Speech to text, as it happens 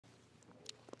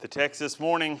The text this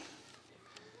morning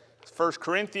is 1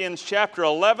 Corinthians chapter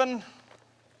 11,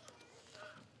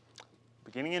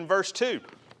 beginning in verse 2.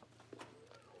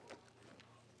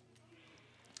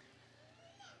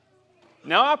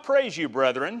 Now I praise you,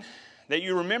 brethren, that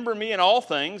you remember me in all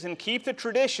things and keep the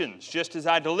traditions just as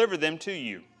I delivered them to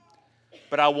you.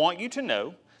 But I want you to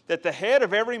know that the head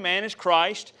of every man is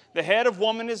Christ, the head of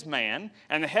woman is man,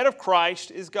 and the head of Christ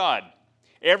is God.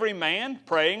 Every man,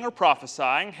 praying or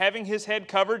prophesying, having his head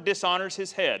covered, dishonors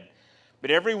his head. But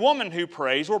every woman who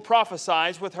prays or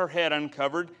prophesies with her head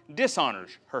uncovered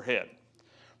dishonors her head.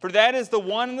 For that is the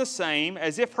one and the same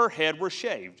as if her head were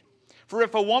shaved. For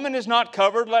if a woman is not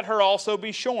covered, let her also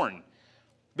be shorn.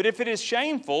 But if it is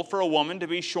shameful for a woman to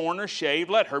be shorn or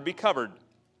shaved, let her be covered.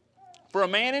 For a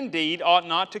man indeed ought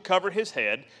not to cover his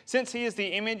head, since he is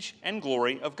the image and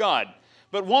glory of God.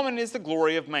 But woman is the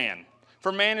glory of man.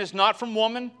 For man is not from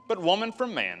woman, but woman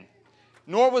from man.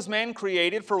 Nor was man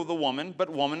created for the woman,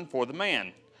 but woman for the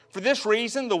man. For this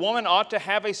reason, the woman ought to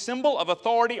have a symbol of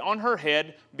authority on her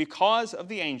head because of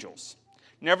the angels.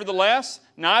 Nevertheless,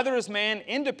 neither is man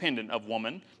independent of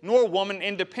woman, nor woman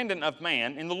independent of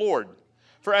man in the Lord.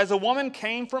 For as a woman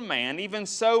came from man, even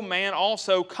so man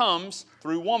also comes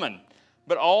through woman.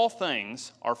 But all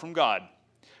things are from God.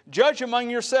 Judge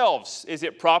among yourselves. Is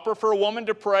it proper for a woman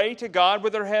to pray to God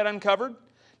with her head uncovered?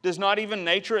 Does not even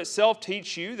nature itself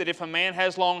teach you that if a man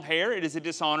has long hair, it is a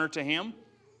dishonor to him?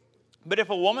 But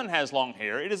if a woman has long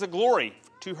hair, it is a glory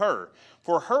to her,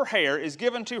 for her hair is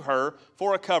given to her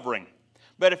for a covering.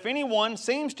 But if anyone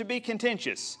seems to be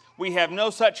contentious, we have no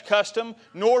such custom,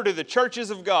 nor do the churches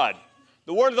of God.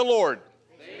 The word of the Lord.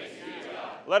 Thanks be to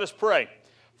God. Let us pray.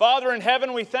 Father in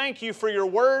heaven, we thank you for your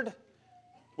word.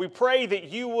 We pray that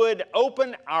you would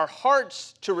open our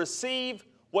hearts to receive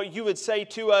what you would say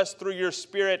to us through your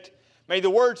Spirit. May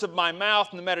the words of my mouth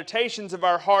and the meditations of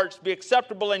our hearts be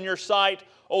acceptable in your sight.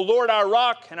 O Lord, our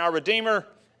rock and our Redeemer.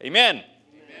 Amen.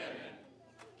 Amen.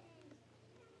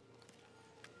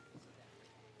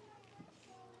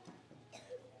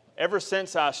 Ever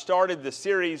since I started the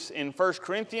series in 1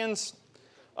 Corinthians,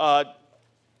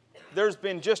 there's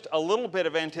been just a little bit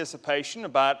of anticipation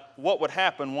about what would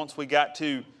happen once we got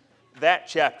to that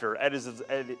chapter,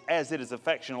 as it is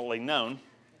affectionately known.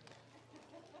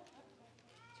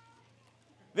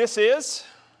 These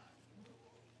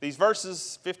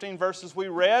verses, 15 verses we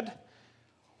read,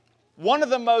 one of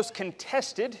the most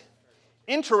contested,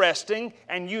 interesting,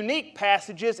 and unique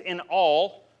passages in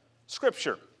all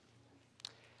Scripture.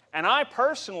 And I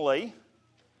personally,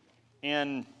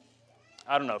 in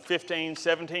 15,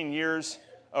 17 years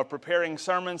of preparing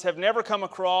sermons, have never come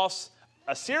across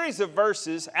a series of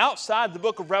verses outside the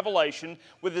book of Revelation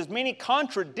with as many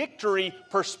contradictory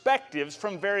perspectives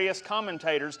from various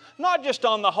commentators, not just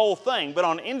on the whole thing, but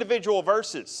on individual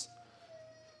verses.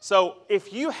 So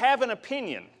if you have an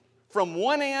opinion from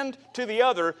one end to the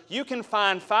other, you can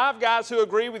find 5 guys who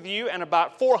agree with you and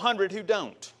about 400 who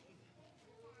don't.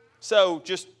 So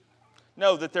just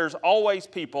know that there's always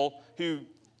people who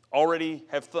already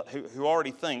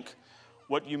think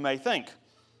what you may think.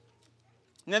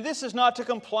 Now, this is not to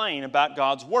complain about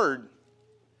God's Word,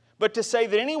 but to say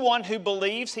that anyone who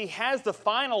believes he has the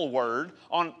final word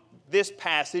on this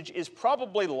passage is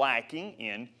probably lacking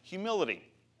in humility.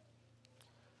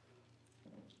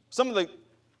 Some of the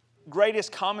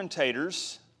greatest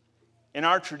commentators in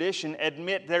our tradition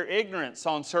admit their ignorance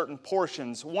on certain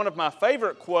portions. One of my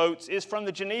favorite quotes is from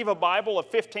the Geneva Bible of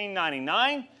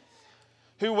 1599,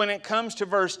 who, when it comes to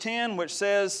verse 10, which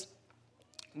says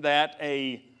that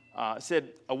a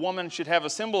woman should have a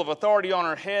symbol of authority on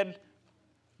her head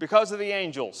because of the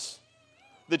angels,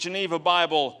 the Geneva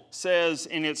Bible says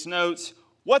in its notes,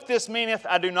 "What this meaneth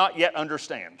I do not yet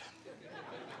understand."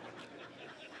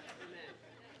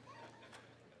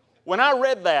 When I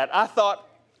read that, I thought,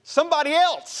 somebody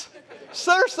else.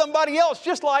 There's somebody else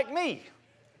just like me.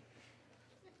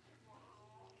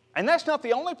 And that's not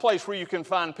the only place where you can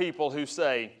find people who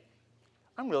say,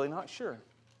 I'm really not sure.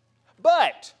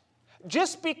 But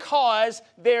just because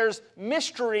there's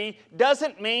mystery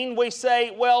doesn't mean we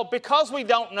say, well, because we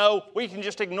don't know, we can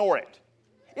just ignore it.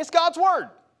 It's God's Word.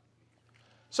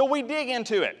 So we dig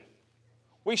into it.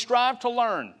 We strive to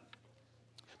learn.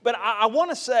 But I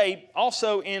want to say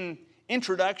also in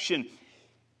introduction,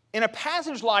 in a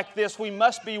passage like this, we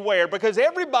must beware because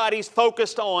everybody's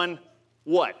focused on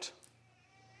what?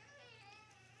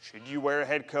 Should you wear a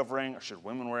head covering, or should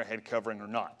women wear a head covering or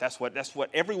not? That's what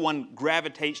everyone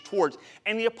gravitates towards.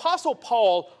 And the Apostle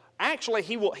Paul, actually,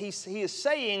 he is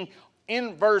saying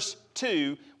in verse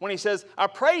 2, when he says, I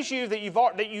praise you that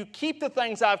you keep the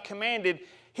things I've commanded.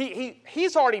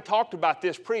 He's already talked about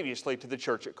this previously to the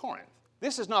church at Corinth.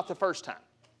 This is not the first time.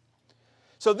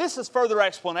 So this is further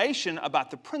explanation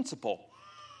about the principle.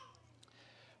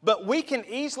 But we can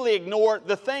easily ignore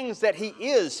the things that he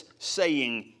is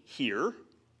saying here,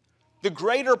 the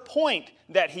greater point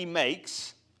that he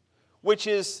makes, which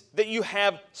is that you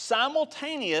have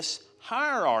simultaneous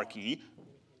hierarchy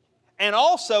and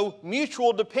also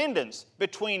mutual dependence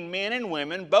between men and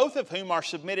women, both of whom are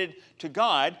submitted to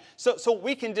God. So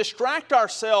we can distract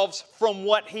ourselves from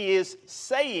what he is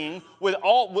saying with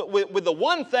the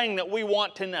one thing that we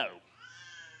want to know.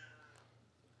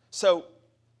 So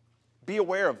be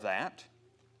aware of that.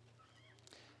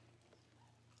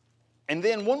 And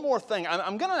then one more thing.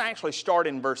 I'm going to actually start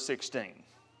in verse 16,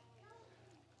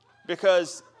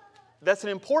 because that's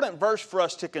an important verse for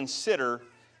us to consider.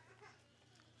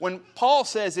 When Paul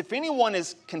says, if anyone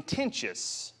is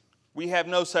contentious, we have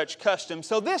no such custom.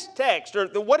 So this text, or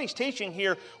what he's teaching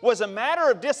here, was a matter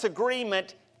of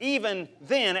disagreement even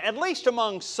then, at least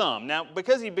among some. Now,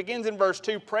 because he begins in verse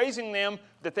 2 praising them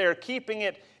that they are keeping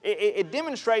it, it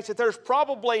demonstrates that there's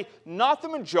probably not the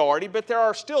majority, but there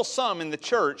are still some in the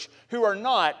church who are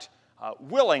not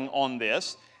willing on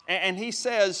this. And he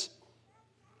says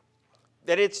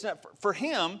that it's not, for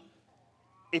him,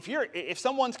 if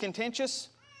someone's contentious,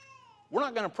 we're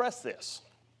not going to press this.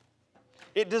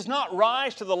 It does not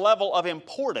rise to the level of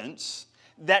importance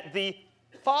that the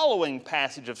following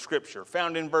passage of Scripture,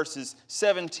 found in verses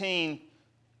 17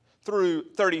 through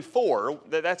 34,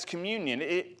 that's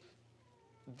communion.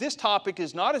 This topic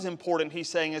is not as important, he's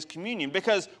saying, as communion,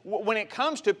 because when it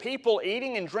comes to people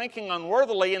eating and drinking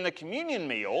unworthily in the communion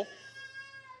meal,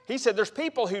 he said there's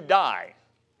people who die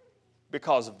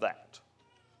because of that.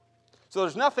 So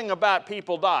there's nothing about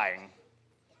people dying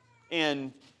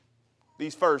in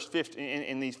these first 15,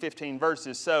 in these 15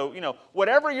 verses. So,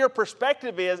 whatever your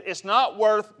perspective is, it's not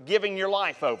worth giving your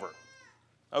life over.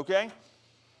 Okay?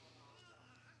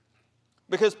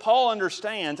 Because Paul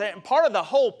understands, and part of the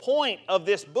whole point of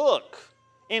this book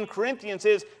in Corinthians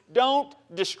is don't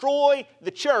destroy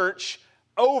the church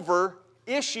over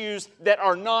issues that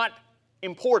are not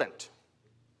important.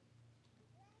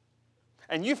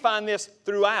 And you find this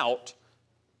throughout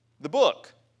the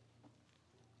book.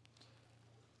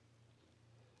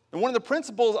 And one of the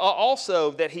principles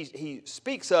also that he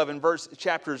speaks of in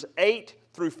chapters 8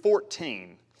 through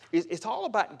 14 is it's all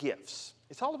about gifts.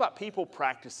 It's all about people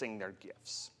practicing their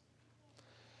gifts.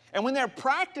 And when they're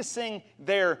practicing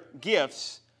their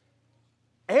gifts,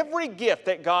 every gift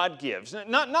that God gives,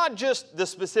 not just the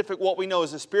specific what we know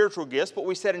as the spiritual gifts, but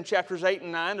we said in chapters 8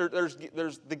 and 9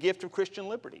 there's the gift of Christian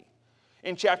liberty.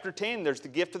 In chapter 10 there's the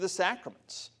gift of the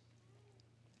sacraments.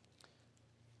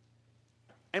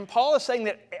 And Paul is saying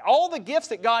that all the gifts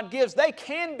that God gives, they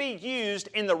can be used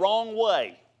in the wrong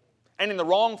way and in the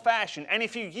wrong fashion. And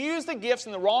if you use the gifts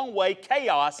in the wrong way,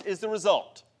 chaos is the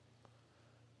result.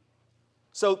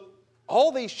 So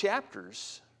all these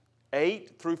chapters,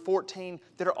 8 through 14,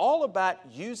 that are all about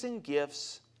using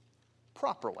gifts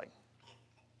properly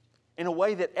in a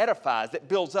way that edifies, that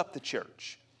builds up the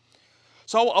church.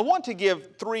 So I want to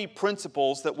give 3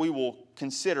 principles that we will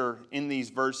consider in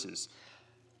these verses.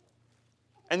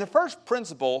 And the first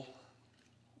principle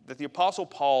that the Apostle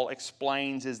Paul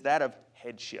explains is that of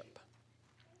headship.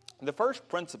 The first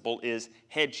principle is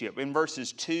headship in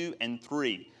verses 2 and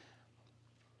 3.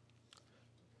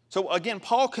 So again,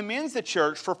 Paul commends the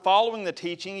church for following the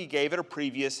teaching he gave at a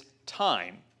previous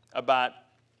time about,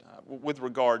 with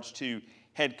regards to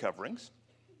head coverings.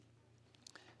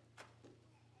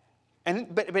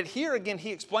 But here again,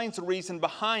 he explains the reason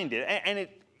behind it. And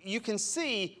you can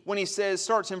see when he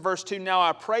starts in verse 2, now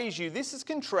I praise you, this is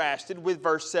contrasted with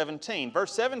verse 17.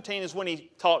 Verse 17 is when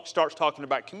he starts talking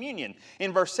about communion.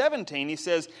 In verse 17, he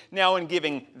says, now in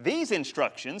giving these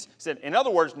instructions, in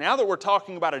other words, now that we're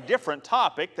talking about a different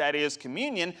topic, that is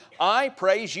communion, I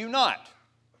praise you not.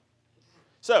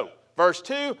 So, verse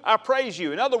 2, I praise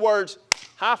you. In other words,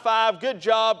 high five, good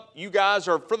job. You guys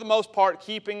are, for the most part,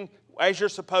 keeping as you're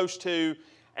supposed to.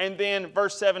 And then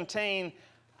verse 17,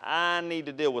 I need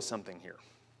to deal with something here.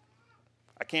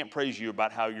 I can't praise you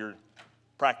about how you're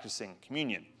practicing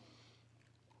communion.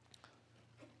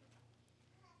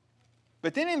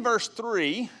 But then in verse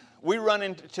 3, we run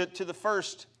into the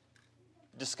first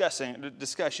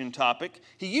discussion topic.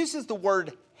 He uses the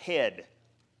word head.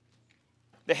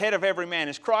 The head of every man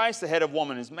is Christ, the head of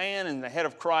woman is man, and the head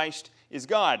of Christ is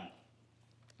God.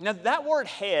 Now that word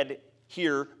head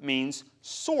here means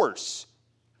source,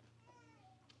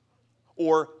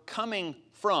 or coming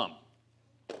from.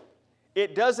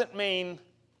 It doesn't mean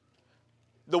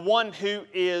the one who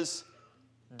is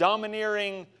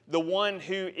domineering, the one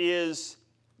who is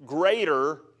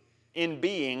greater in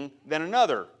being than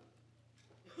another.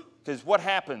 Because what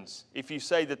happens if you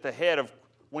say that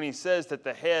when he says that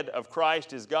the head of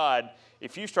Christ is God,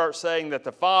 if you start saying that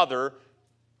the Father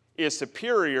is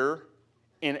superior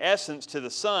in essence to the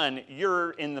Son,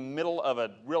 you're in the middle of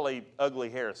a really ugly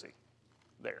heresy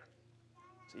there.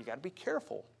 So you got to be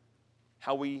careful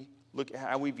how we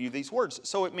view these words.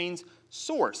 So it means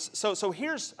source. So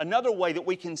here's another way that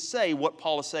we can say what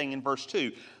Paul is saying in verse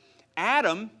 2.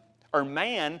 Adam, or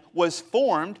man, was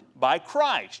formed by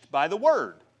Christ, by the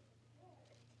Word.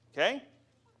 Okay?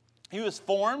 He was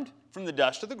formed from the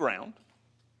dust of the ground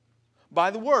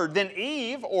by the Word. Then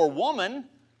Eve, or woman,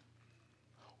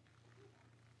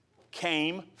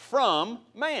 came from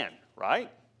man,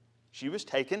 right? She was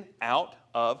taken out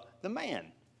of the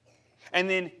man. And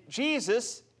then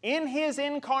Jesus, in His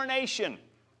incarnation,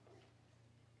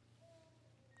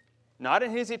 not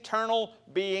in His eternal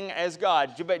being as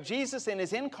God, but Jesus in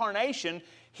His incarnation,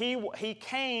 He was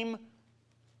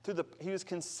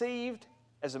conceived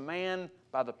as a man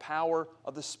by the power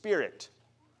of the Spirit.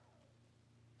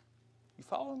 You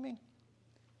following me?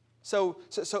 So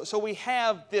we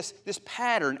have this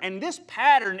pattern, and this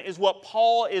pattern is what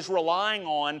Paul is relying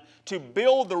on to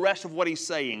build the rest of what he's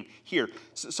saying here.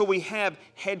 So we have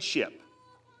headship.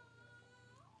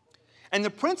 And the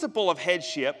principle of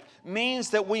headship means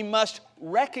that we must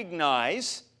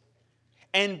recognize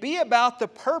and be about the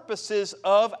purposes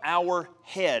of our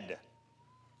head.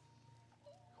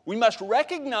 We must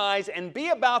recognize and be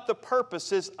about the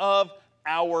purposes of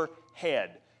our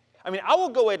head. I mean, I will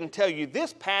go ahead and tell you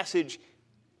this passage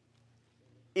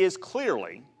is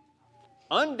clearly,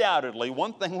 undoubtedly,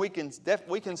 one thing we can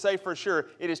say for sure,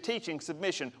 it is teaching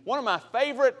submission. One of my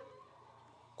favorite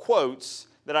quotes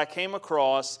that I came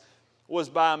across was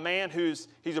by a man he's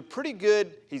a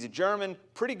German,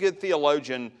 pretty good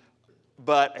theologian,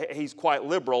 but he's quite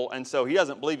liberal, and so he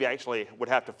doesn't believe he actually would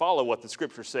have to follow what the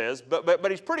Scripture says, but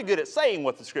he's pretty good at saying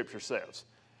what the Scripture says.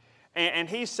 And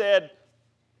he said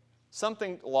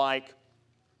something like,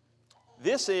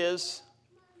 this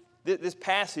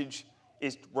passage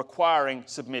is requiring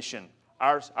submission.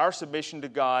 Our submission to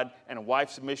God and a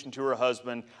wife's submission to her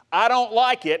husband. I don't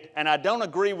like it, and I don't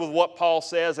agree with what Paul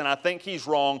says, and I think he's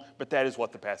wrong, but that is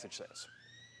what the passage says.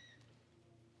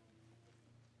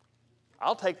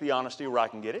 I'll take the honesty where I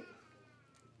can get it.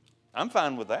 I'm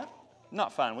fine with that.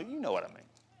 Not fine with it. You know what I mean.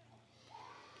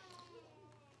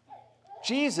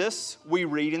 Jesus, we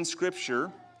read in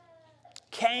Scripture,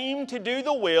 came to do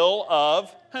the will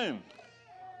of whom?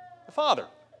 The Father.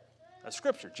 That's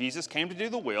Scripture. Jesus came to do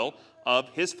the will of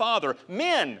His Father.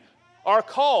 Men are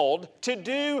called to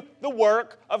do the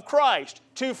work of Christ,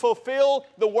 to fulfill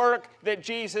the work that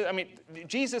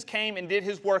Jesus came and did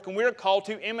His work, and we're called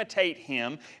to imitate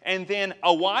Him. And then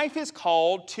a wife is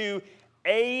called to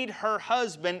aid her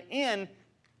husband in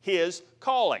his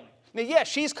calling. Now, yes,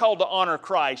 she's called to honor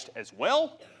Christ as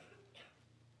well,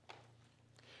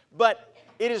 but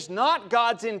it is not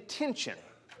God's intention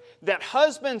that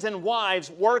husbands and wives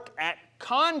work at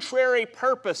contrary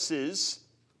purposes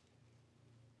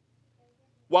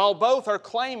while both are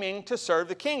claiming to serve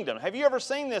the kingdom. Have you ever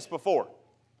seen this before?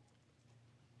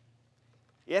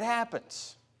 It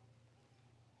happens.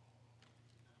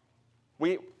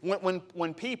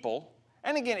 When people,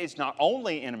 and again, it's not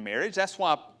only in a marriage, that's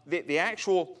why the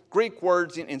actual Greek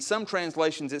words, in some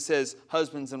translations it says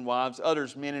husbands and wives,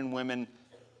 others men and women.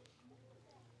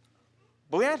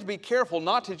 But we have to be careful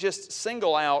not to just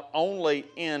single out only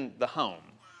in the home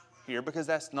here, because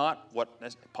that's not what,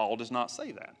 Paul does not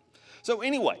say that. So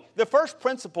anyway, the first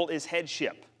principle is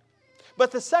headship.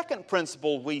 But the second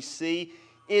principle we see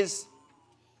is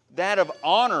that of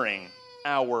honoring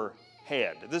our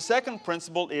head. The second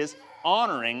principle is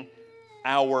honoring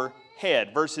our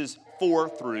head, verses 4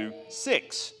 through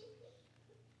 6.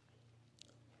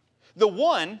 The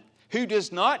one who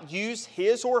does not use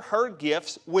his or her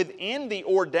gifts within the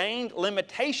ordained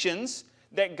limitations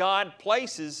that God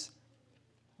places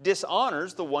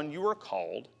dishonors the one you are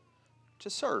called to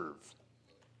serve.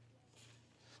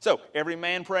 So, every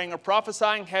man praying or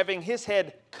prophesying having his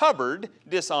head covered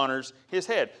dishonors his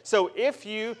head. So,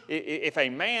 if a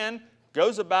man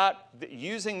goes about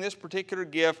using this particular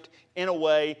gift in a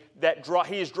way that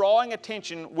he is drawing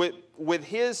attention with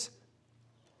his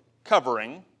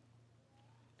covering,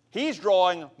 he's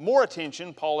drawing more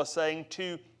attention, Paul is saying,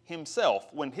 to himself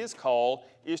when his call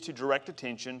is to direct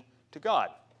attention to God.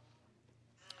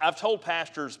 I've told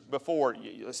pastors before,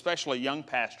 especially young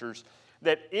pastors,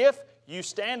 that if you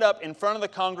stand up in front of the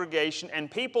congregation and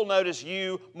people notice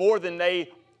you more than they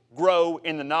grow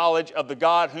in the knowledge of the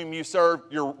God whom you serve,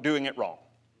 you're doing it wrong.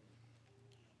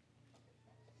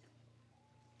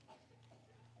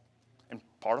 And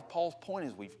part of Paul's point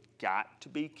is we've got to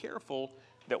be careful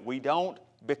that we don't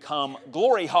become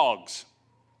glory hogs.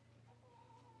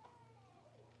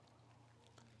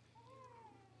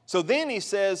 So then he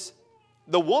says,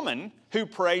 the woman who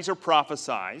prays or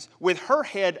prophesies with her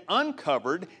head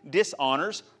uncovered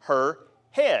dishonors her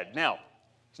head. Now,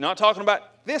 he's not talking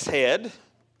about this head,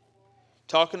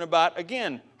 talking about,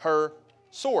 again, her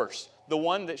source, the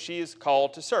one that she is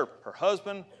called to serve, her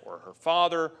husband or her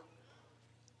father.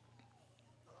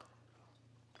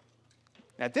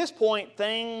 At this point,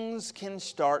 things can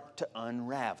start to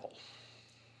unravel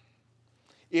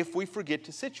if we forget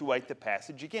to situate the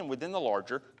passage again within the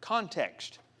larger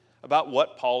context about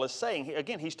what Paul is saying.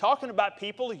 Again, he's talking about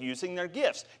people using their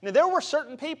gifts. Now, there were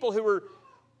certain people who were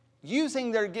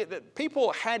using their gifts.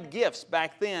 People had gifts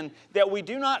back then that we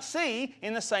do not see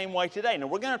in the same way today. Now,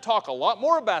 we're going to talk a lot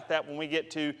more about that when we get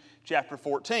to chapter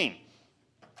 14.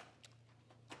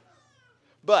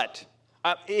 But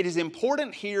it is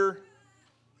important here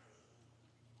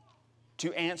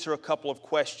to answer a couple of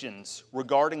questions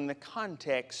regarding the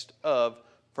context of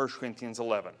 1 Corinthians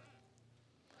 11.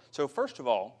 So first of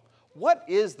all, what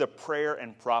is the prayer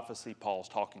and prophecy Paul's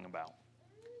talking about?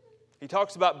 He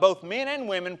talks about both men and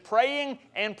women praying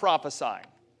and prophesying.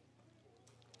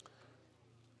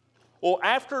 Well,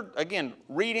 after, again,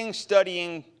 reading,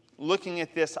 studying, looking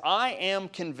at this, I am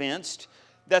convinced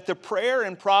that the prayer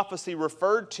and prophecy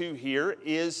referred to here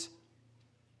is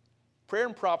prayer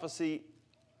and prophecy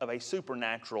of a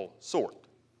supernatural sort.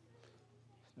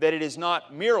 That it is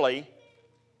not merely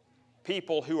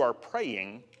people who are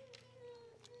praying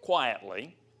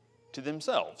quietly to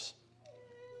themselves.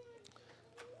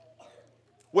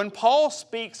 When Paul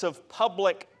speaks of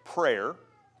public prayer,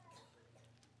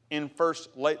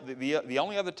 the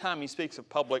only other time he speaks of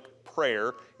public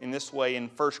prayer in this way in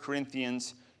 1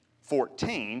 Corinthians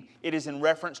 14, it is in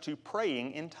reference to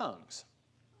praying in tongues.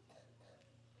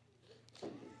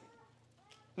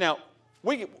 Now,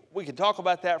 we could talk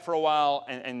about that for a while,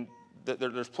 and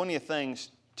there's plenty of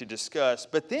things to discuss,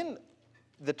 but then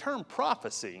the term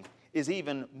prophecy is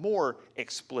even more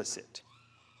explicit.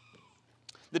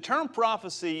 The term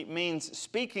prophecy means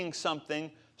speaking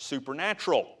something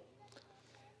supernatural.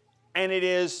 And it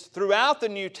is throughout the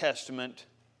New Testament,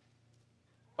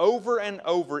 over and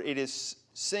over, it is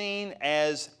seen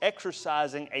as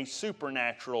exercising a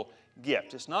supernatural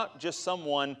gift. It's not just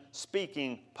someone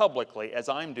speaking publicly as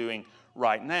I'm doing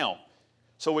right now.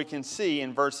 So we can see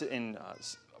in a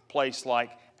place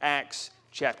like Acts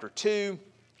chapter 2,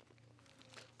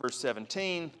 verse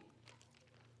 17.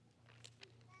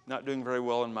 Not doing very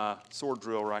well in my sword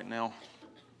drill right now.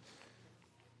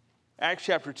 Acts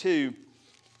chapter 2,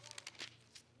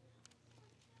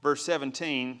 verse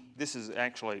 17. This is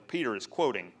actually, Peter is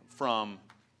quoting from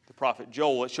the prophet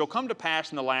Joel. It shall come to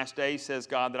pass in the last days, says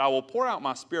God, that I will pour out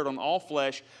my spirit on all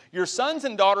flesh. Your sons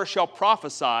and daughters shall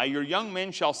prophesy. Your young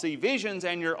men shall see visions,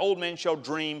 and your old men shall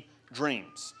dream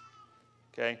dreams.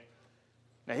 Okay?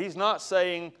 Now, he's not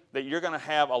saying that you're going to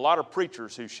have a lot of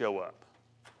preachers who show up.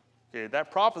 Okay,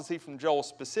 that prophecy from Joel is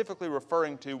specifically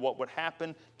referring to what would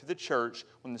happen to the church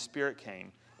when the Spirit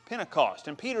came. Pentecost.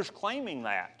 And Peter's claiming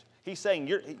that. He's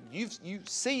saying you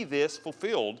see this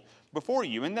fulfilled before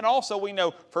you. And then also we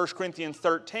know 1 Corinthians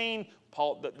 13,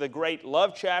 Paul, the great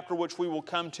love chapter, which we will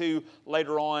come to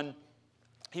later on,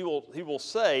 he will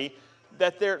say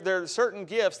that there are certain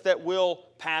gifts that will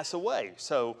pass away.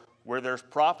 So where there's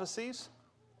prophecies,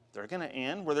 they're going to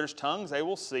end. Where there's tongues, they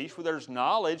will cease. Where there's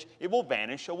knowledge, it will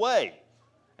vanish away.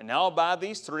 And now abide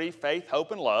these three, faith,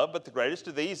 hope, and love. But the greatest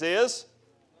of these is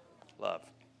love.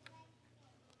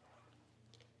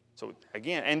 So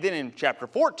again, and then in chapter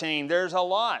 14, there's a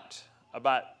lot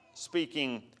about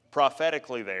speaking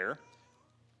prophetically there,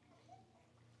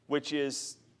 which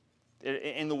is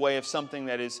in the way of something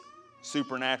that is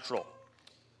supernatural.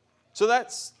 So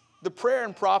that's the prayer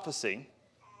and prophecy,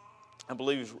 I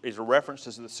believe, is a reference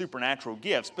to the supernatural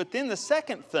gifts. But then the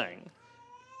second thing,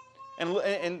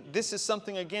 and this is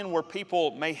something, again, where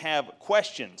people may have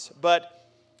questions, but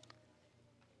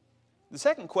the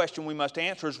second question we must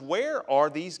answer is, where are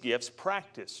these gifts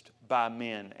practiced by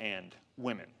men and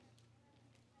women?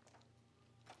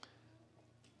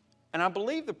 And I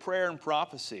believe the prayer and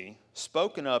prophecy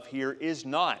spoken of here is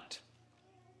not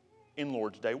in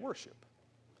Lord's Day worship.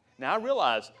 Now, I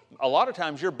realize a lot of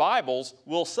times your Bibles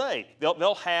will say,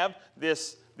 they'll have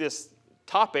this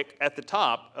topic at the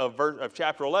top of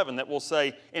chapter 11 that will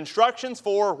say, instructions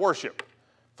for worship,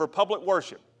 for public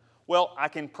worship. Well, I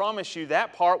can promise you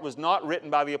that part was not written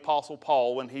by the Apostle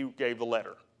Paul when he gave the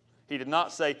letter. He did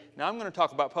not say, now I'm going to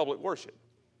talk about public worship.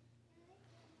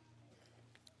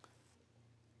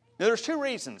 Now, there's two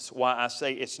reasons why I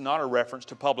say it's not a reference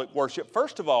to public worship.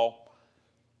 First of all,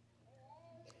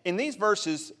 in these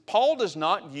verses, Paul does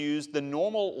not use the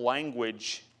normal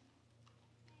language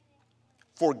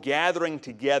for gathering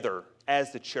together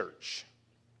as the church,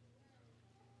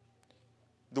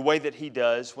 the way that he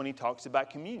does when he talks about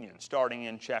communion, starting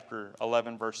in chapter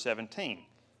 11, verse 17.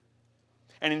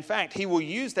 And in fact, he will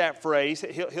use that phrase,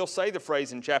 he'll say the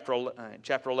phrase in chapter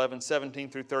 11, 17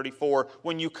 through 34,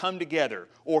 when you come together,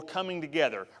 or coming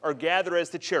together, or gather as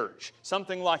the church,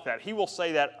 something like that. He will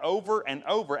say that over and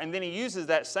over, and then he uses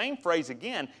that same phrase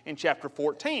again in chapter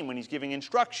 14 when he's giving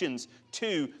instructions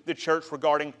to the church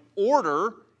regarding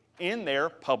order in their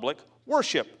public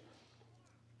worship.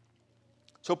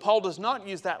 So Paul does not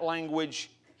use that language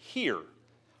here.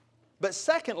 But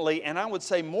secondly, and I would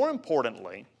say more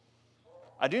importantly,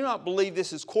 I do not believe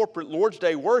this is corporate Lord's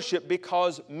Day worship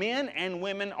because men and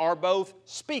women are both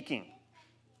speaking.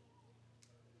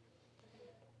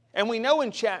 And we know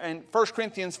in 1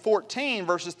 Corinthians 14,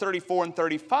 verses 34 and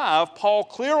 35, Paul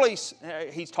clearly,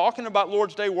 he's talking about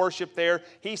Lord's Day worship there.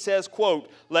 He says, quote,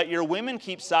 "Let your women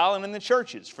keep silent in the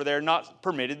churches, for they are not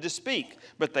permitted to speak,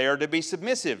 but they are to be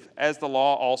submissive, as the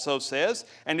law also says.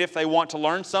 And if they want to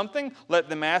learn something, let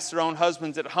them ask their own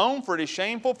husbands at home, for it is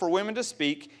shameful for women to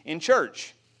speak in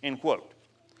church." End quote.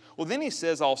 Well, then he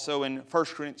says also in 1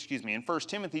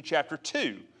 Timothy chapter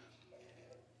 2,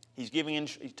 he's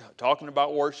talking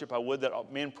about worship. I would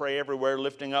that men pray everywhere,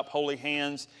 lifting up holy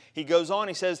hands. He goes on,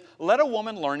 he says, "Let a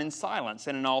woman learn in silence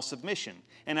and in all submission.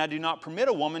 And I do not permit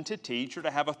a woman to teach or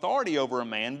to have authority over a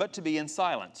man, but to be in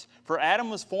silence. For Adam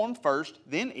was formed first,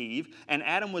 then Eve, and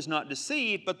Adam was not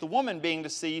deceived, but the woman being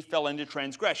deceived fell into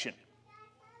transgression."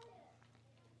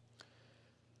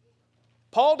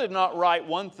 Paul did not write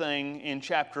one thing in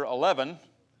chapter 11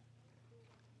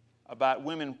 about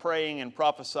women praying and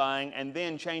prophesying and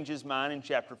then change his mind in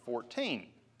chapter 14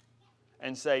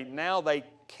 and say, now they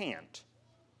can't.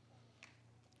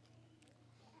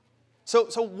 So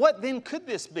what then could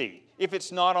this be if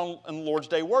it's not on Lord's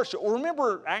Day worship? Well,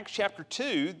 remember Acts chapter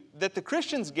 2 that the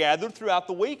Christians gathered throughout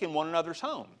the week in one another's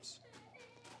homes.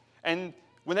 And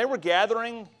when they were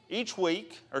gathering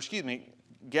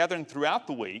gathering throughout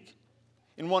the week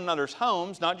in one another's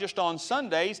homes, not just on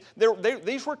Sundays,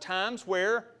 these were times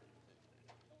where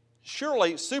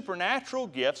surely supernatural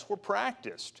gifts were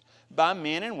practiced by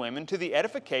men and women to the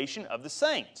edification of the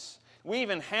saints. We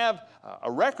even have a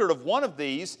record of one of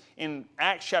these in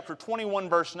Acts chapter 21,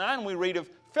 verse 9. We read of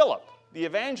Philip, the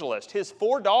evangelist. His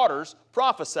 4 daughters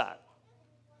prophesied.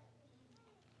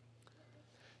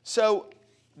 So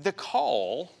the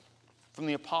call from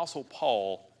the Apostle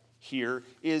Paul here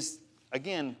is,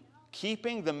 again,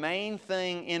 keeping the main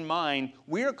thing in mind.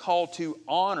 We are called to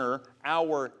honor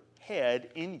our head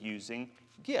in using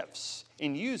gifts,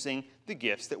 in using the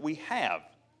gifts that we have.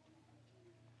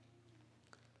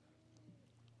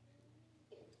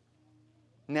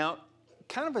 Now,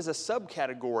 kind of as a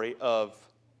subcategory of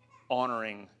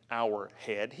honoring our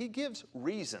head, he gives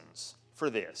reasons for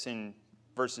this in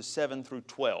verses 7 through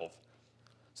 12.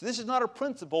 So this is not a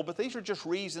principle, but these are just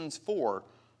reasons for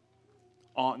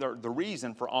the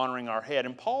reason for honoring our head.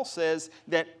 And Paul says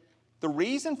that the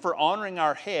reason for honoring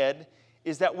our head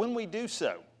is that when we do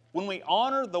so, when we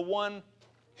honor the one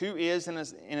who is, in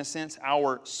a sense,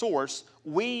 our source,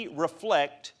 we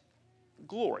reflect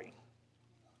glory.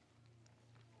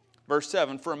 Verse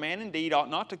 7, "For a man indeed ought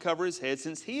not to cover his head,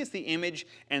 since he is the image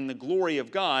and the glory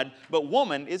of God, but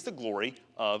woman is the glory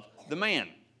of the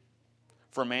man.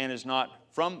 For man is not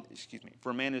from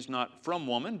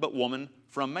woman, but woman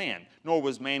from man. Nor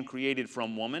was man created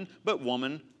from woman, but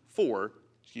woman for,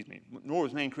 nor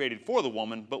was man created for the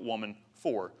woman, but woman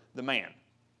for the man."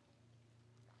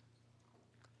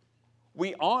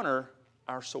 We honor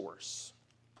our source,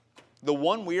 the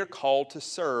one we are called to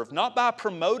serve, not by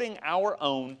promoting our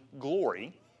own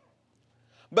glory,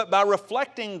 but by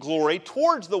reflecting glory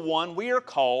towards the one we are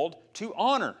called to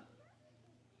honor.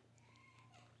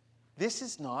 This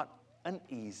is not an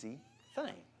easy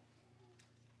thing.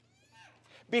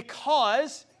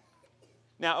 Because,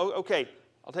 now, okay,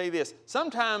 I'll tell you this.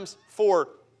 Sometimes for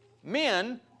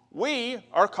men, we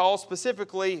are called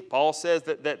specifically, Paul says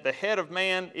that the head of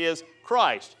man is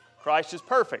Christ. Christ is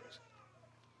perfect.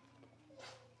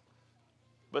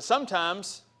 But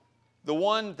sometimes the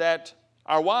one that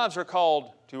our wives are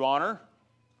called to honor,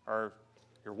 or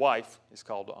your wife is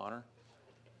called to honor,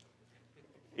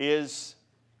 is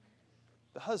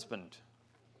the husband.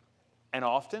 And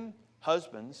often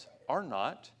husbands are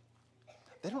not,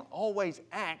 they don't always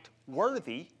act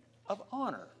worthy of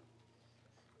honor.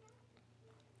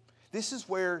 This is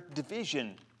where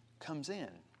division comes in.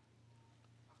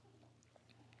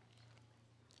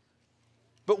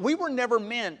 But we were never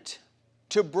meant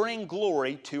to bring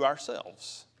glory to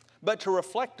ourselves, but to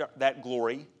reflect that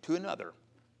glory to another.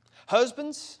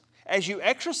 Husbands, as you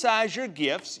exercise your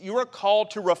gifts, you are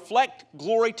called to reflect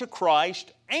glory to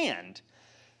Christ and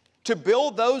to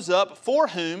build those up for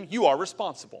whom you are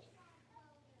responsible.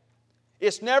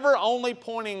 It's never only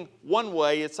pointing one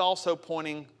way, it's also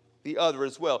pointing the other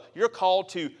as well. You're called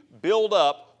to build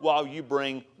up while you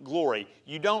bring glory.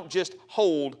 You don't just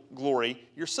hold glory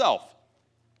yourself.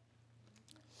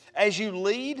 As you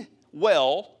lead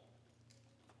well,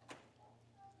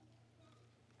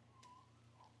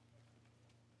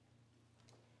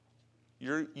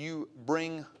 you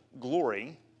bring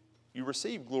glory, you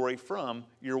receive glory from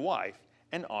your wife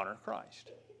and honor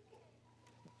Christ.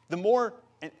 The more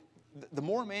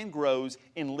a man grows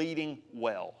in leading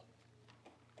well,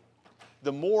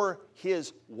 the more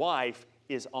his wife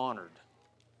is honored.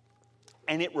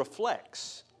 And it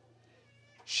reflects.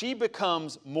 She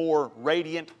becomes more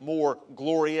radiant, more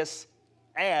glorious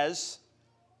as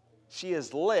she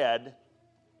is led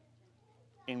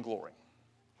in glory.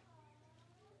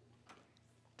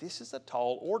 This is a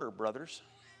tall order, brothers.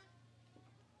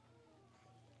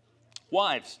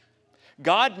 Wives,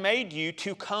 God made you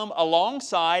to come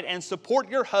alongside and support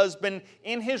your husband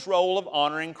in his role of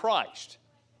honoring Christ.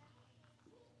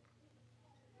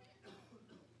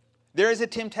 There is a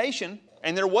temptation,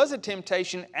 and there was a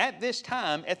temptation at this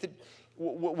time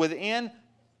within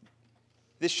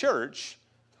this church,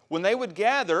 when they would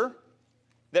gather,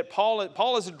 that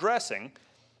Paul is addressing,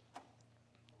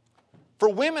 for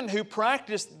women who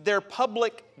practiced their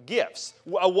public gifts.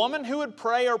 A woman who would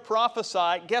pray or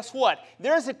prophesy, guess what?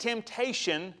 There's a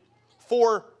temptation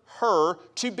for her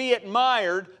to be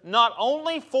admired not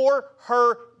only for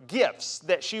her gifts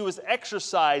that she was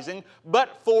exercising,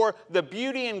 but for the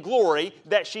beauty and glory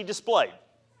that she displayed.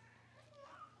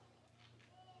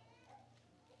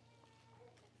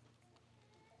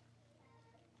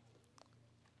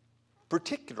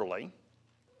 Particularly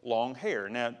long hair.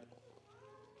 Now,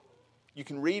 you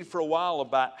can read for a while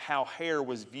about how hair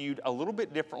was viewed a little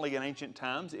bit differently in ancient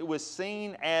times. It was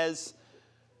seen as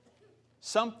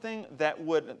something that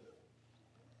would,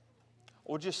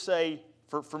 we'll just say,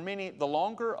 for many, the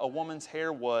longer a woman's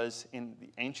hair was in the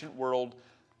ancient world,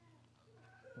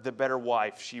 the better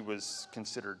wife she was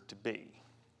considered to be.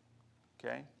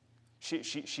 Okay?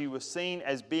 She was seen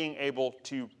as being able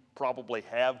to probably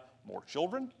have more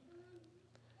children.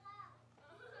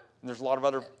 And there's a lot of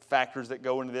other factors that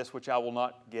go into this, which I will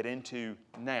not get into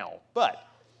now. But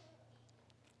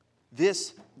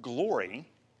this glory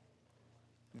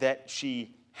that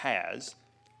she has,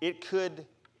 it could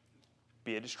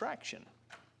be a distraction.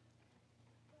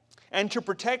 And to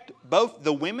protect both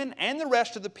the women and the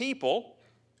rest of the people,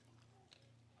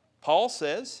 Paul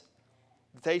says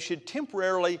that they should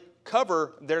temporarily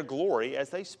cover their glory as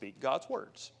they speak God's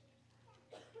words.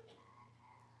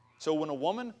 So when a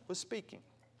woman was speaking,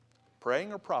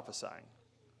 praying or prophesying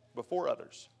before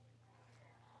others,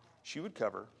 she would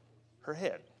cover her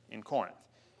head in Corinth.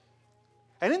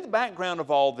 And in the background of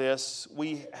all this,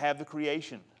 we have the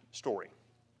creation story.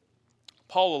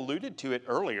 Paul alluded to it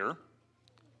earlier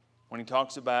when he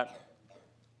talks about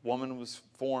woman was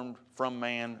formed from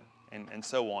man and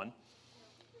so on.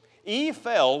 Eve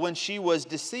fell when she was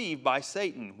deceived by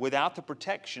Satan without the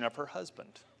protection of her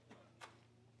husband.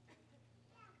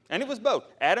 And it was both.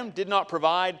 Adam did not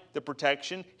provide the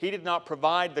protection. He did not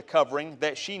provide the covering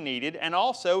that she needed. And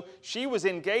also, she was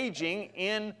engaging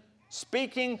in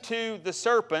speaking to the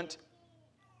serpent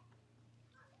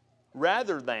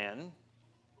rather than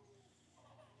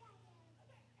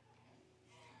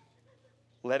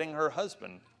letting her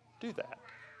husband do that.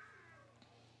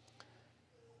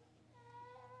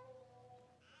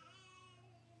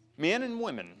 Men and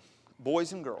women,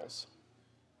 boys and girls,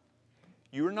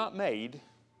 you are not made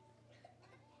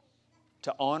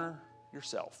to honor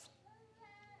yourself,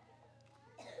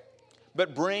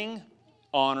 but bring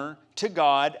honor to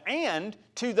God and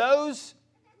to those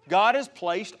God has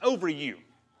placed over you.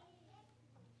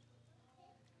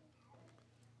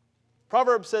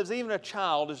 Proverbs says even a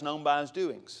child is known by his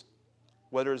doings,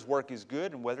 whether his work is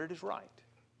good and whether it is right.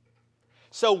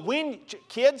 So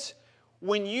kids,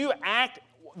 when you act,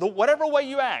 whatever way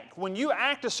you act, when you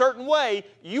act a certain way,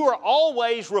 you are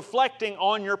always reflecting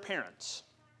on your parents.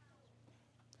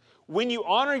 When you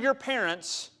honor your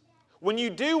parents, when you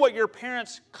do what your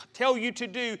parents tell you to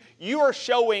do, you are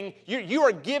showing, you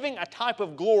are giving a type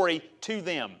of glory to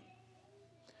them.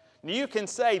 You can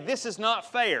say, this is not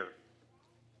fair.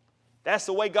 That's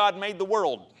the way God made the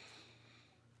world.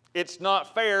 It's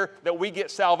not fair that we get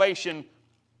salvation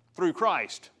through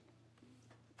Christ.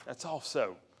 That's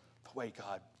also the way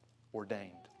God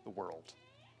ordained. the world.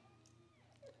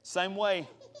 Same way,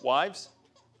 wives,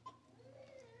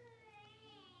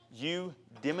 you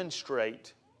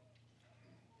demonstrate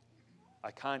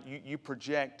you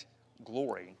project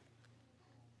glory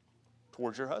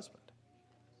towards your husband.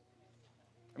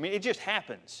 I mean, it just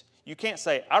happens. You can't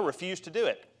say, I refuse to do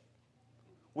it.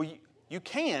 Well, you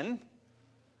can,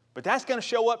 but that's going to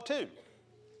show up too.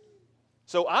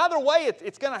 So either way,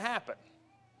 it's going to happen.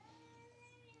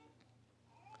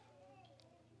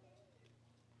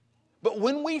 But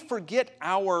when we forget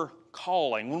our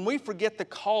calling, when we forget the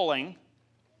calling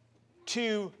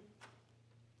to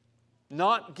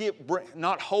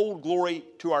not hold glory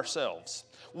to ourselves,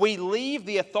 we leave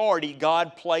the authority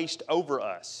God placed over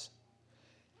us.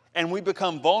 And we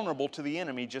become vulnerable to the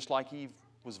enemy just like Eve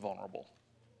was vulnerable.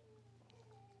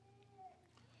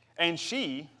 And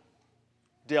she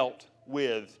dealt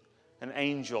with an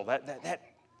angel. That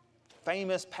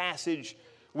famous passage,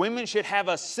 women should have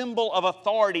a symbol of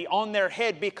authority on their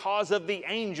head because of the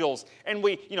angels. And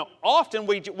often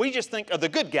we just think of the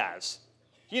good guys.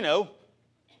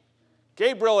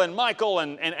 Gabriel and Michael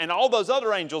and all those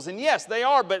other angels. And yes, they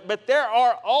are, but there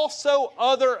are also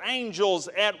other angels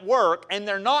at work, and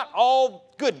they're not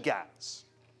all good guys.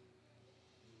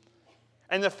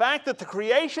 And the fact that the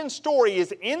creation story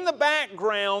is in the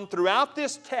background throughout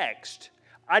this text,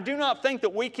 I do not think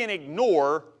that we can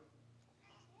ignore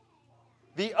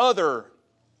the other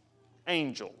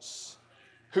angels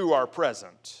who are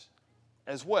present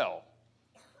as well.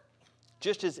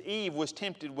 Just as Eve was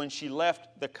tempted when she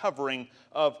left the covering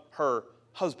of her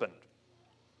husband.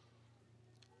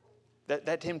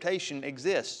 That temptation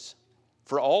exists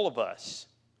for all of us.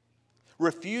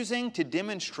 Refusing to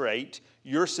demonstrate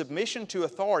your submission to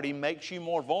authority makes you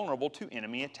more vulnerable to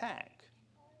enemy attack.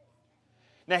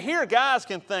 Now here guys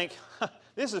can think,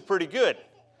 this is pretty good.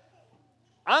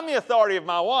 I'm the authority of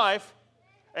my wife,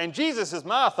 and Jesus is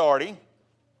my authority,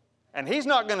 and He's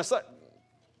not going to say...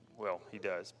 Well, He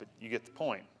does, but you get the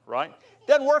point, right? It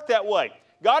doesn't work that way.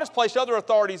 God has placed other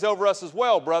authorities over us as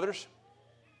well, brothers.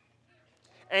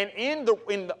 And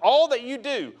in all that you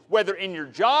do, whether in your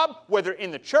job, whether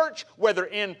in the church, whether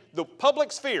in the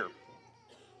public sphere,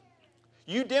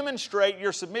 you demonstrate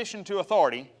your submission to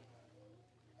authority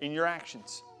in your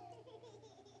actions.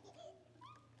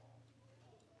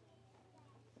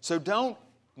 So don't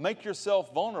make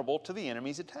yourself vulnerable to the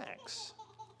enemy's attacks.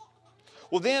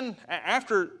 Well then,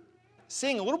 after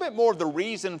seeing a little bit more of the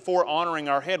reason for honoring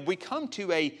our head, we come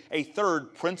to a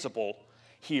third principle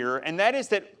here, and that is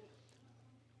that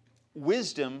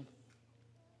wisdom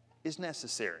is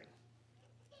necessary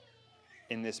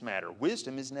in this matter.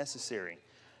 Wisdom is necessary.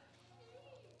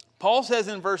 Paul says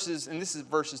in verses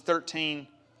 13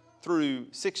 through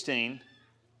 16,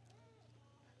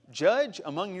 judge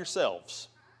among yourselves.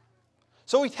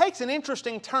 So he takes an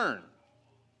interesting turn.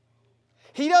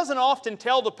 He doesn't often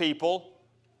tell the people,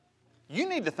 you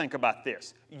need to think about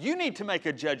this. You need to make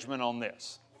a judgment on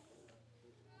this.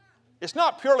 It's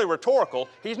not purely rhetorical.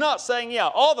 He's not saying, yeah,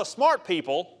 all the smart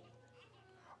people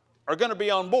are going to be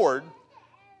on board.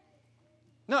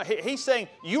 No, he's saying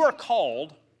you are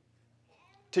called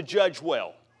to judge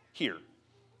well here.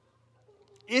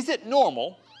 Is it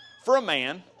normal for a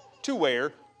man to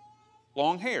wear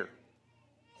long hair?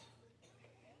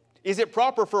 Is it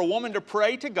proper for a woman to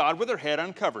pray to God with her head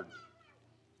uncovered?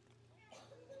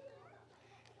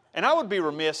 And I would be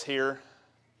remiss here,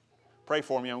 pray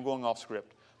for me, I'm going off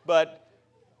script, but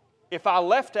if I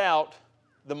left out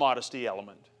the modesty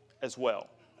element as well,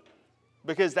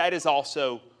 because that is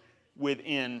also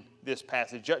within this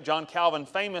passage. John Calvin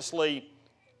famously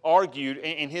argued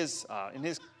in his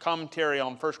commentary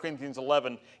on 1 Corinthians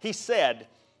 11, he said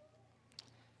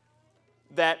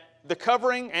that the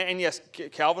covering, and yes,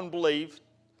 Calvin believed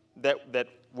that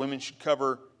women should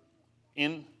cover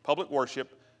in public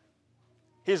worship.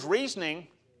 His reasoning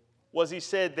was, he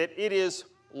said, that it is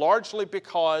largely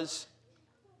because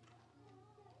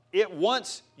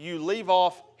once you leave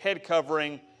off head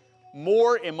covering,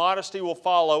 more immodesty will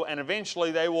follow, and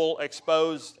eventually they will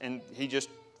expose, and he just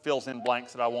fills in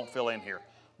blanks that I won't fill in here.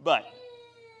 But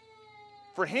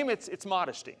for him, it's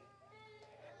modesty.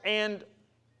 And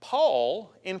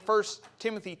Paul, in 1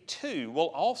 Timothy 2, will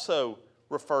also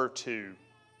refer to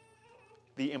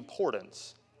the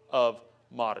importance of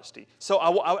modesty. So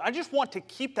I just want to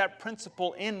keep that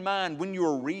principle in mind when you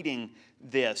are reading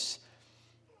this,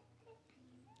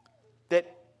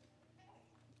 that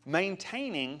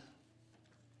maintaining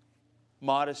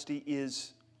modesty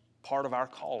is part of our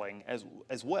calling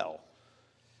as well.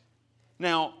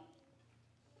 Now,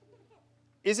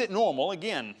 is it normal?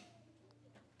 Again,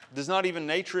 does not even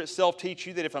nature itself teach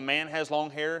you that if a man has long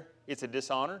hair, it's a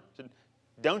dishonor?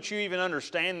 Don't you even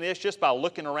understand this just by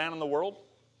looking around in the world?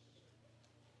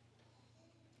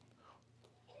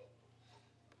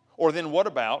 Or then what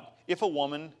about if a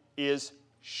woman is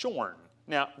shorn?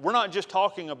 Now, we're not just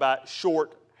talking about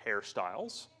short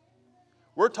hairstyles.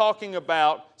 We're talking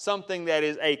about something that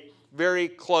is a very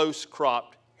close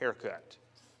cropped haircut.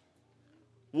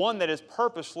 One that is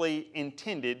purposely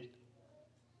intended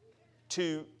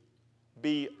to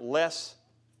be less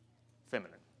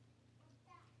feminine.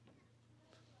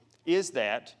 Is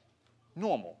that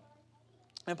normal?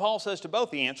 And Paul says to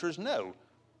both the answer is no.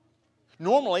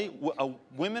 Normally,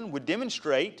 women would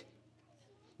demonstrate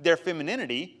their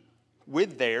femininity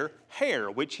with their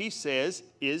hair, which he says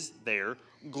is their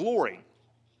glory.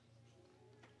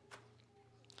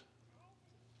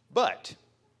 But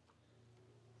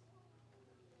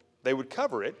they would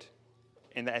cover it,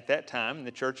 and at that time in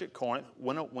the church at Corinth,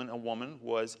 when a woman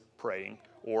was praying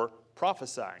or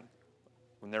prophesying,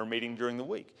 when they were meeting during the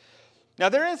week. Now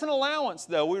there is an allowance,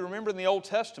 though, we remember in the Old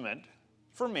Testament,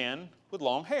 for men with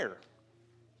long hair.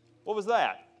 What was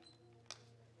that?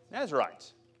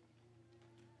 Nazarites.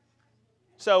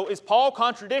 So is Paul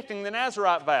contradicting the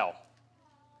Nazarite vow?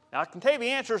 Now I can tell you the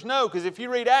answer is no, because if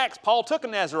you read Acts, Paul took a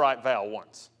Nazarite vow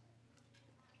once.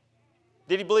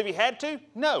 Did he believe he had to?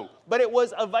 No, but it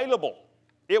was available.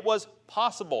 It was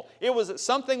possible. It was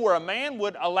something where a man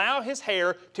would allow his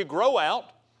hair to grow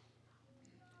out.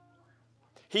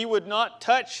 He would not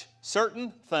touch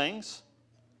certain things.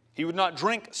 He would not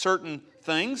drink certain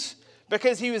things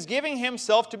because he was giving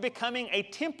himself to becoming a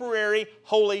temporary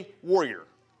holy warrior.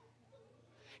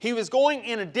 He was going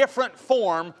in a different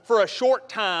form for a short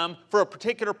time for a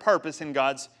particular purpose in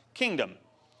God's kingdom.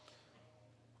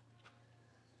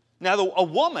 Now, a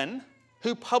woman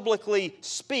who publicly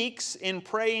speaks in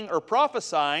praying or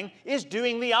prophesying is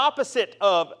doing the opposite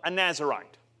of a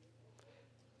Nazarite.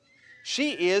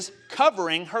 She is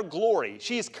covering her glory.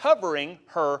 She is covering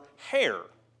her hair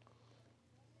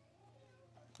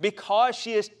because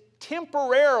she is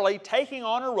temporarily taking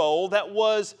on a role that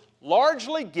was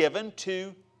largely given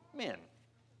to men.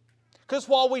 Because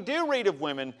while we do read of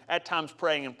women at times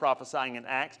praying and prophesying in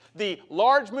Acts, the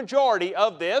large majority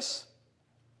of this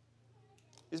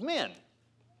is men.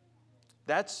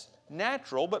 That's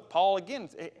natural, but Paul, again,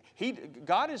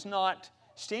 God is not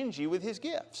stingy with His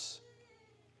gifts.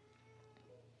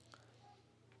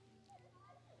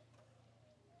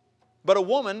 But a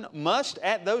woman must,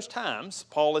 at those times,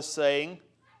 Paul is saying,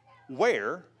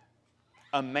 wear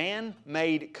a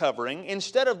man-made covering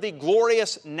instead of the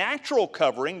glorious natural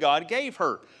covering God gave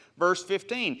her. Verse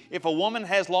 15, if a woman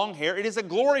has long hair, it is a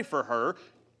glory for her,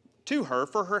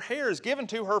 for her hair is given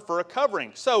to her for a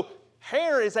covering. So,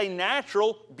 hair is a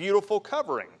natural, beautiful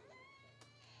covering.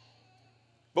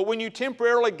 But when you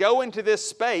temporarily go into this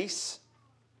space,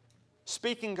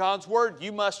 speaking God's Word,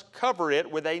 you must cover it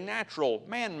with a natural,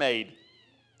 man-made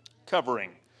covering.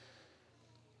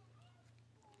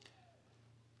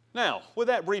 Now, with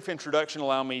that brief introduction,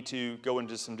 allow me to go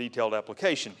into some detailed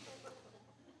application.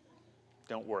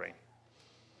 Don't worry.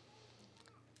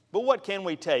 But what can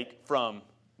we take from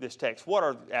this text? What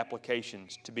are the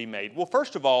applications to be made? Well,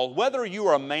 first of all, whether you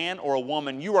are a man or a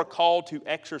woman, you are called to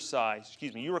exercise,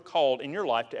 you are called in your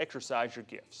life to exercise your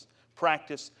gifts.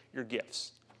 Practice your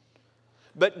gifts.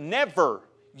 But never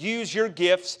use your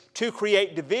gifts to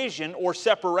create division or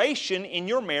separation in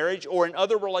your marriage or in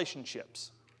other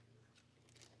relationships.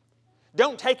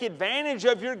 Don't take advantage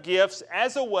of your gifts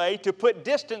as a way to put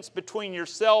distance between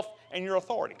yourself and your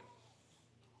authority.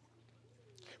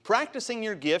 Practicing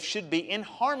your gifts should be in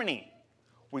harmony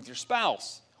with your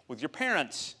spouse, with your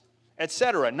parents,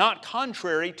 etc., not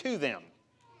contrary to them.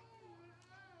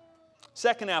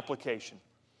 Second application,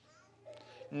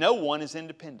 no one is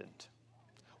independent.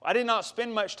 I did not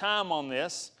spend much time on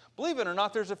this. Believe it or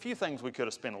not, there's a few things we could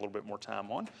have spent a little bit more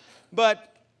time on.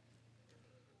 But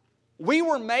we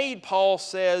were made, Paul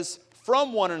says,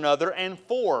 from one another and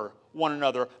for one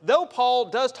another. Though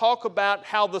Paul does talk about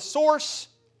how the source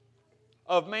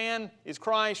of man is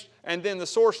Christ and then the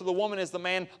source of the woman is the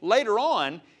man, later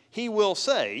on he will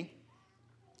say,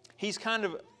 he's kind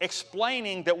of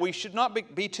explaining that we should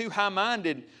not be too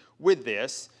high-minded with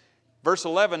this. Verse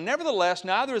 11, nevertheless,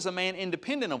 neither is a man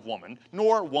independent of woman,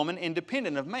 nor woman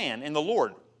independent of man in the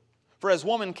Lord. For as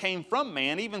woman came from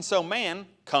man, even so man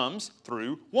comes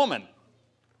through woman.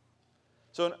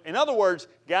 So in other words,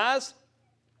 guys,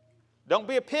 don't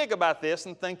be a pig about this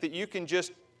and think that you can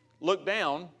just look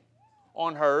down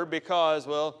on her because,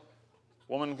 well,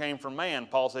 woman came from man.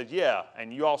 Paul said, yeah,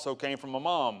 and you also came from a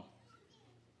mom.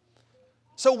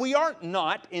 So we are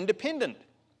not independent.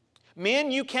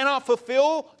 Men, you cannot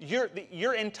fulfill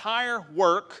your entire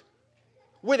work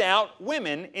without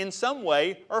women in some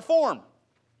way or form.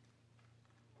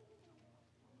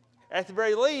 At the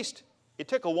very least, it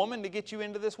took a woman to get you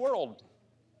into this world.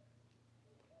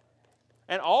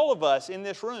 And all of us in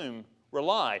this room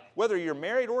rely, whether you're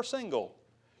married or single,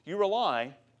 you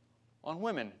rely on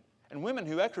women, and women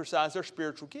who exercise their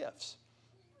spiritual gifts.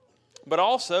 But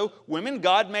also, women,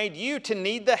 God made you to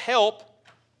need the help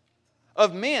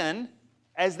of men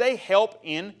as they help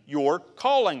in your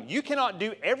calling. You cannot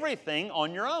do everything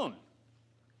on your own.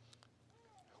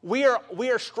 We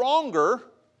are stronger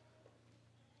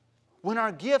when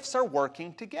our gifts are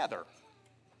working together.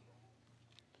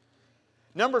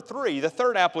 Number 3, the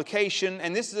third application,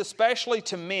 and this is especially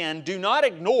to men, do not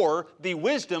ignore the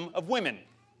wisdom of women.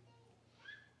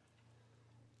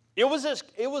 It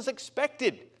was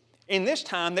expected in this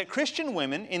time that Christian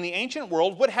women in the ancient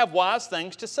world would have wise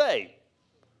things to say.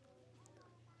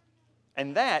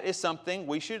 And that is something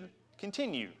we should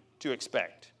continue to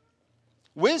expect.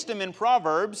 Wisdom in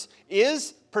Proverbs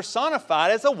is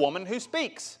personified as a woman who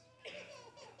speaks.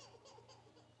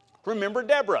 Remember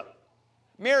Deborah,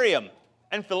 Miriam,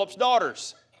 and Philip's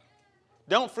daughters.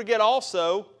 Don't forget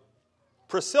also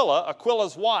Priscilla,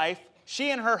 Aquila's wife.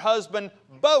 She and her husband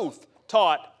both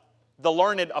taught the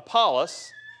learned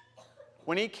Apollos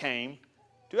when he came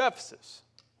to Ephesus.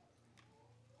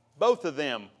 Both of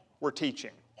them were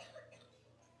teaching.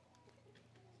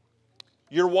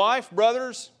 Your wife,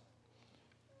 brothers,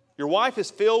 your wife is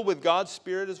filled with God's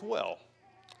Spirit as well.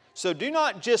 So do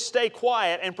not just stay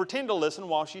quiet and pretend to listen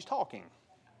while she's talking.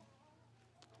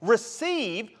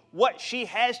 Receive what she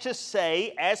has to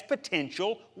say as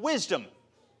potential wisdom.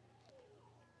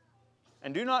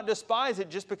 And do not despise it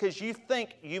just because you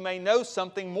think you may know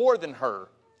something more than her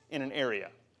in an area.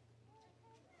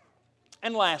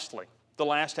 And lastly, the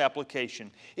last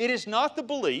application. It is not the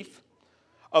belief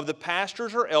of the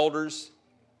pastors or elders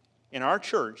in our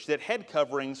church that head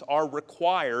coverings are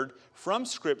required from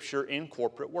Scripture in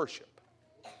corporate worship.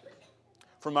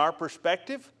 From our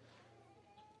perspective,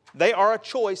 they are a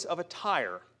choice of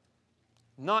attire,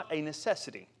 not a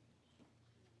necessity.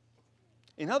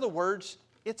 In other words,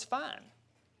 it's fine,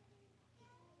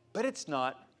 but it's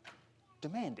not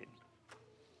demanded.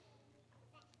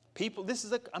 People, this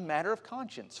is a matter of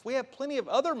conscience. We have plenty of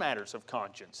other matters of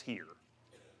conscience here.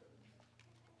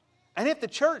 And if the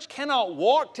church cannot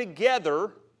walk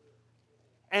together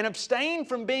and abstain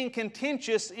from being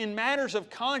contentious in matters of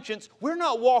conscience, we're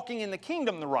not walking in the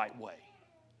kingdom the right way.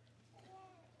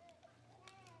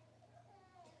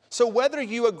 So whether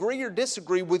you agree or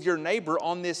disagree with your neighbor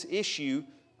on this issue,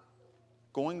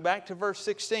 going back to verse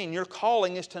 16, your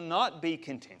calling is to not be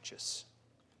contentious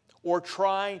or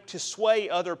try to sway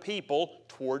other people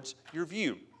towards your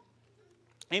view.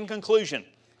 In conclusion,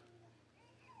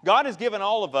 God has given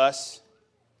all of us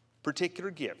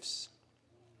particular gifts.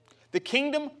 The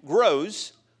kingdom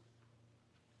grows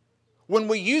when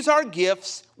we use our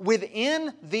gifts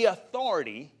within the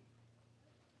authority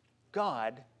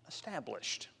God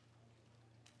established.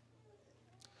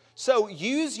 So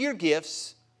use your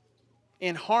gifts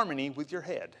in harmony with your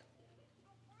head,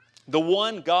 the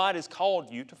one God has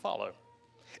called you to follow.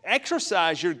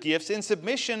 Exercise your gifts in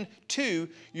submission to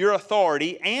your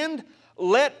authority and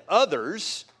let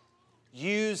others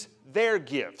use their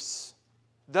gifts.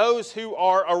 Those who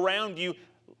are around you,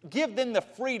 give them the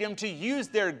freedom to use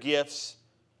their gifts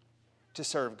to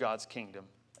serve God's kingdom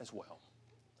as well.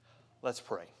 Let's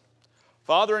pray.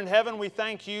 Father in heaven, we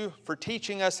thank you for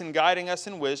teaching us and guiding us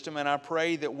in wisdom, and I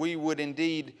pray that we would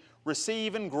indeed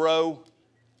receive and grow.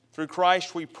 Through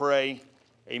Christ we pray.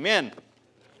 Amen.